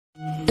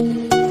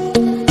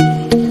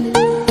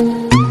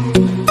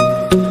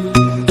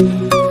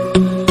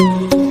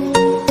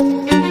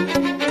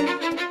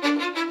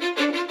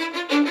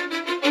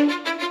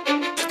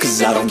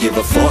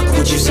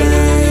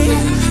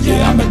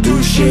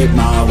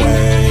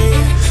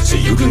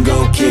you can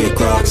go kick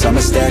rocks,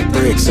 I'ma stack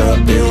bricks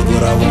up, build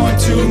what I want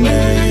to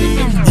make.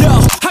 Yo,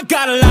 I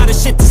got a lot of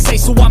shit to say,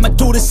 so I'ma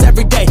do this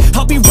every day.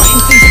 I'll be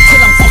writing things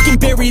until I'm fucking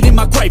buried in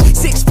my grave.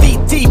 6 feet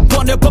deep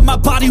under, but my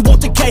body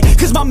won't decay,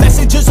 cause my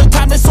messages are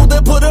timeless, so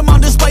they'll put them on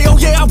display. Oh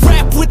yeah, I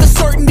rap with a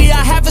certainty,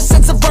 I have a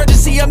sense of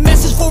urgency, a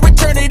message for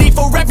eternity,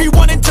 for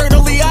everyone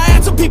internally. I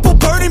had some people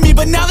burning me,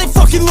 but now they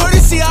fucking learn to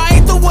see I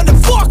ain't the one to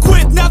fuck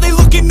with, now they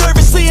looking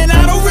nervously. And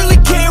I don't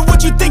really care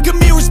what you think of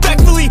me,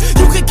 respectfully.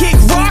 You can kick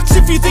rocks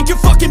if you think you're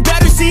fucking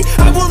better, see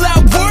I will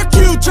outwork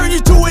you, turn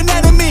you to an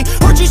enemy,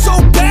 hurt you so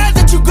bad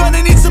that you're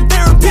gonna need some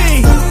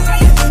therapy.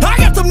 I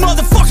got the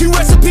motherfucking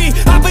recipe,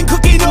 I've been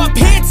cooking up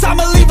hits,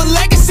 I'ma leave a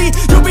legacy.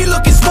 You'll be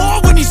looking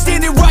small when you're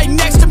standing right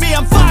next to me.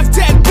 I'm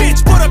 5'10",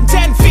 bitch, but I'm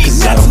 10 feet next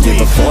to me. I don't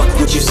give a fuck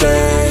what you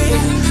say,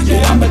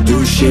 yeah, I'ma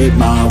do shit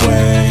my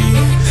way.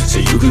 So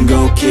you can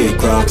go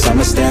kick rocks,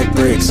 I'ma stack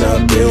bricks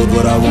up, build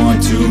what I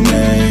want to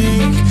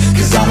make.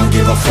 Cause I don't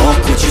give a fuck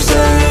what you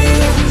say,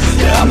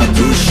 yeah, I'ma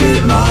do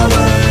shit my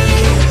way.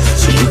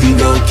 So you can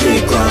go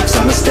kick rocks,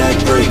 I'ma stack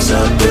bricks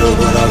up, build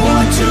what I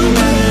want to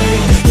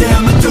make. Yeah,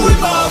 I'ma do it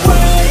my way.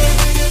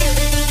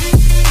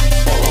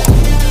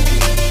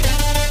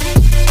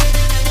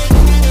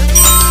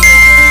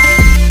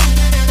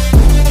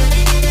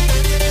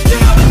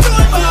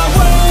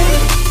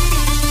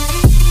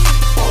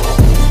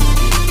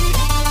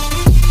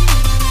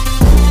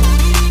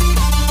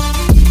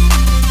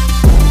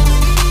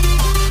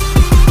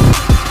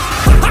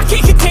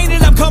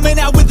 Coming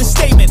out with a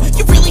statement.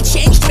 You really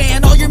changed,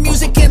 man, all your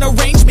music and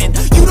arrangement.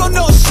 You don't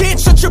know shit,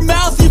 shut your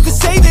mouth, you can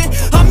save it.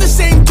 I'm the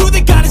same dude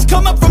that got his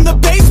come up from the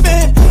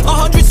basement.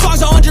 100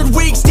 songs, 100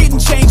 weeks,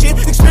 didn't change it.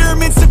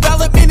 Experiments,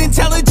 development,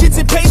 intelligence,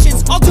 and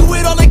patience. I'll do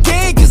it all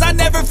again, cause I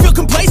never feel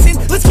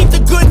complacent. Let's keep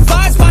the good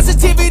vibes,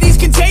 positivity's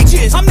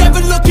contagious. I'm never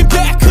looking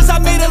back, cause I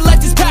made a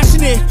life that's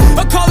passionate.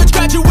 A college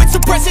graduate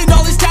suppressing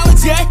all his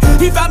talents, yeah.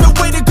 He found a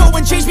way to go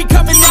and change,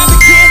 become an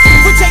advocate.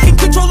 For taking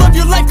control of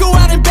your life, go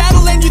out and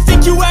battle. And you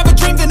think you have a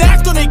dream, then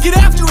act on it, get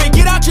after it,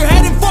 get out your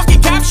head and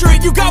fucking capture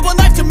it. You got one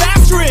life to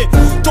master it.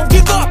 Don't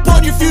give up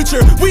on your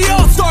future. We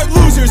all start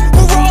losers.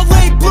 We're all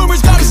late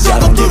bloomers. Gotta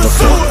struggle through the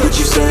sewer. I don't give a fuck what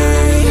you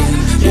say.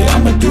 Yeah,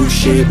 I'ma do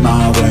shit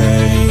my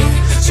way.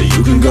 So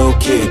you can go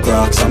kick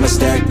rocks, I'ma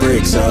stack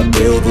bricks up,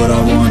 build what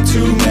I want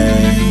to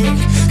make.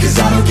 Cause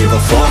I don't give a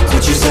fuck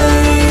what you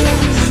say.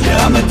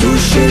 Yeah, I'ma do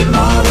shit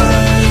my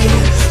way.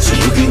 So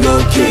you can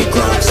go kick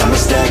rocks, I'ma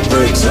stack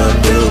bricks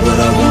up, build what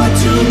I want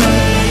to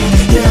make.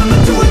 Yeah,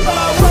 I'ma do it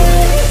my way.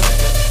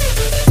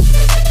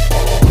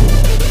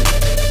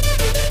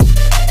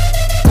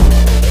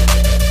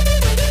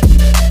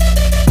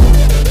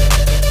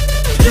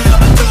 Yeah,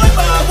 I'ma do it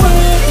my way.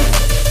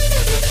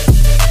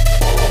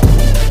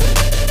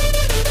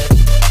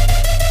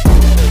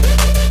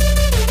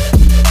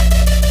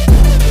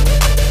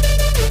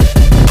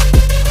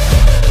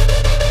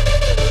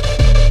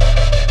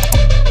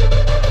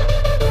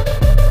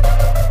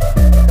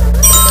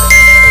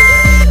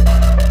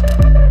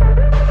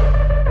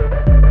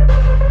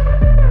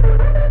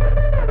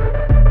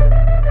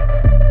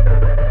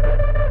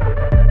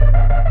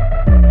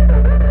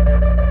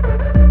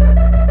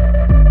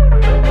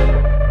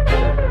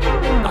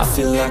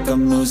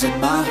 I'm losing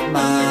my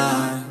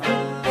mind.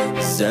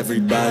 Is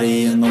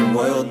everybody in the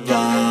world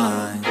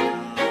blind?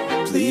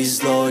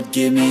 Please, Lord,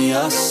 give me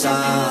a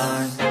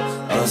sign,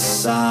 a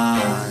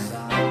sign.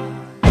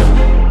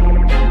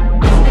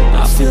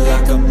 I feel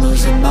like I'm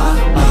losing my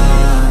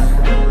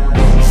mind.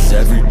 Is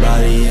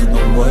everybody in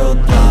the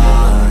world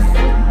blind?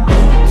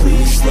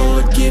 Please,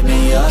 Lord, give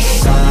me a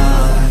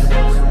sign,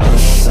 a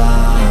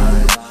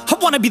sign. I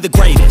wanna be the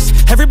greatest.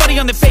 Everybody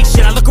on the fake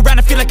shit. I look around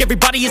and feel like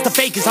everybody is the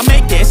fakest. I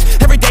make this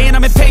every day and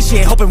I'm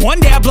impatient, hoping one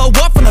day I blow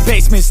up from the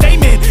basement.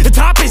 Statement, the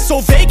top is so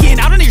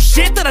vacant. I don't hear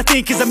shit that I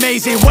think is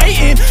amazing.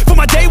 Waiting for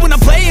my day when I'm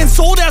playing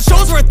sold out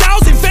shows for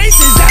 1,000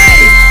 faces.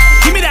 Hey,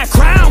 give me that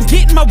crown,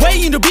 get in my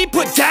way and to be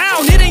put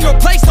down. It ain't your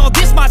place, all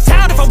this my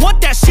town. If I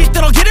want that shit,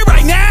 then I'll get it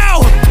right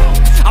now.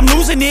 I'm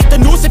losing it, the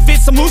noose it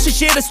fits. I'm losing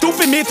shit, a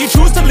stupid myth. You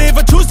choose to live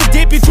or choose to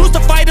dip. You choose to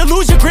fight or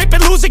lose your grip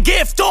and lose a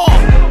gift.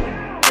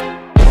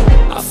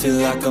 I feel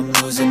like I'm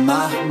losing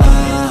my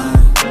mind.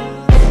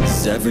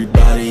 Is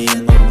everybody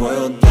in the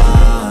world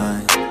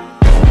blind?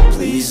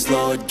 Please,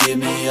 Lord, give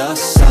me a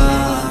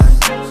sign,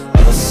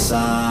 a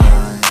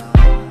sign.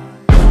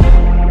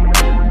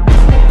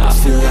 I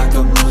feel like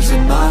I'm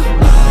losing my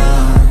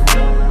mind.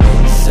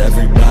 Is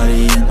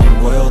everybody in the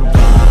world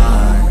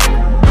blind?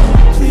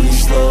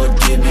 Please, Lord,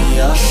 give me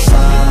a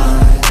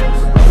sign,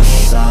 a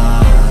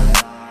sign.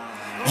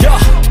 Yeah.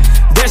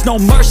 There's no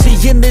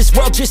mercy in this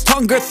world, just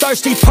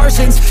hunger-thirsty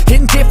persons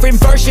in different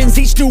versions.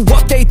 Each new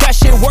update, that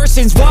shit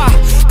worsens. Why?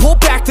 Pull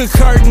back the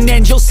curtain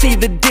and you'll see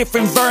the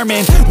different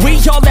vermin. We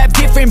all have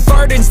different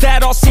burdens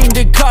that all seem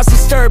to cause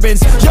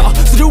disturbance. Yo,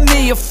 so do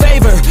me a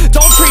favor,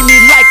 don't treat me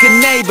like a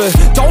neighbor.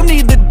 Don't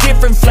need the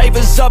different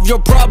flavors of your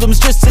problems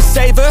just to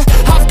savor.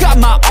 I've got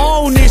my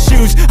own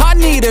issues, I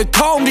need a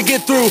comb to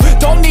get through.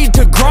 Don't need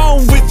to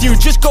groan with you,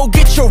 just go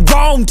get your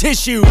own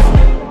tissue.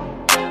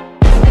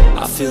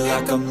 I feel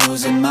like I'm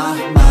losing my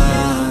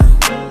mind.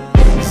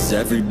 Is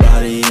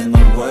everybody in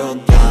the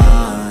world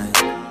blind?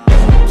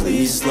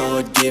 Please,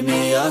 Lord, give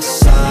me a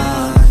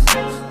sign,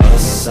 a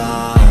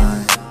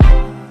sign.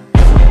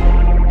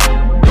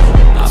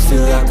 I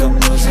feel like I'm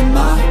losing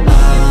my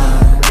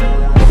mind.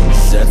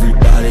 Is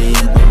everybody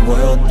in the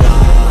world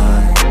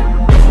blind?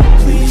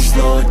 Please,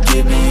 Lord,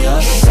 give me a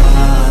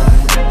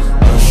sign,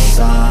 a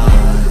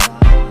sign.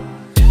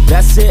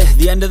 That's it,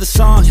 the end of the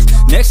song.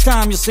 Next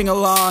time you'll sing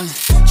along.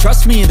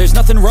 Trust me, there's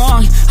nothing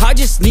wrong. I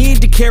just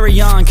need to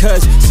carry on,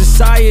 cause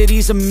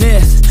society's a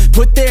myth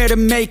put there to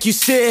make you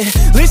sit.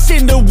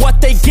 Listen to what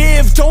they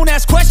give. Don't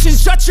ask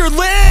questions, shut your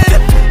lid.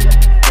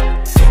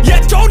 Yeah,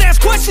 don't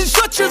ask questions,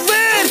 shut your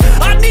lid.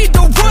 I need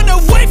to run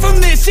away from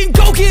this and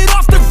go get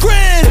off the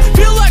grid.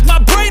 Feel like my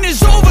brain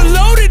is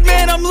overloaded,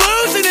 man, I'm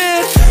losing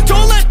it.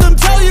 Don't let them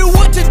tell you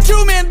what to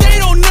do, man, they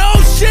don't know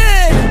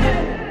shit.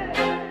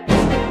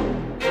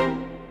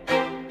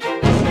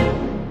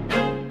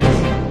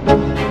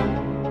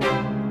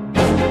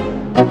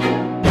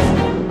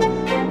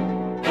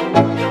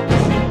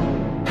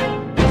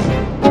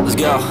 Let's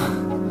go.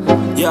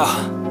 Yo,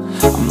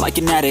 I'm like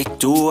an addict,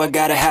 do I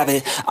gotta have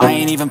it. I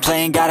ain't even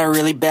playing, got a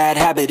really bad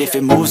habit. If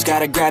it moves,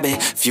 gotta grab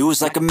it,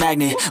 fuse like a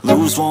magnet.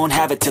 Lose, won't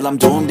have it till I'm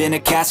doomed in a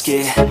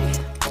casket.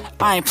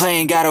 I ain't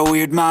playing, got a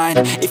weird mind.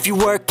 If you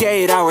work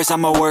 8 hours,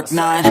 I'ma work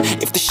 9.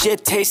 If the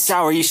shit tastes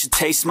sour, you should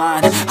taste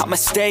mine. I'ma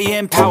stay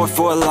in power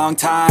for a long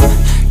time.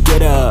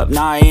 Get up,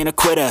 nah, I ain't a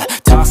quitter.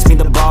 Toss me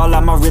the ball,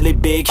 I'm a really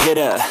big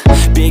hitter.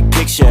 Big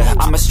picture,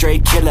 I'm a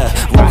straight killer.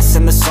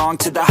 Rising the song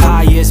to the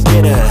highest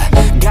bidder.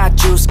 Got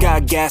juice,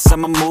 got gas,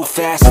 I'ma move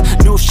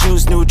fast. New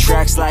shoes, new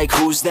tracks, like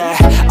who's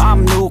that?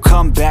 I'm new,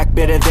 come back,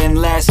 better than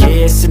last.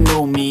 Yeah, it's a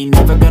new me,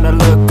 never gonna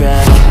look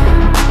back.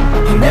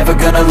 I'm never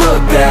gonna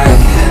look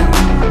back.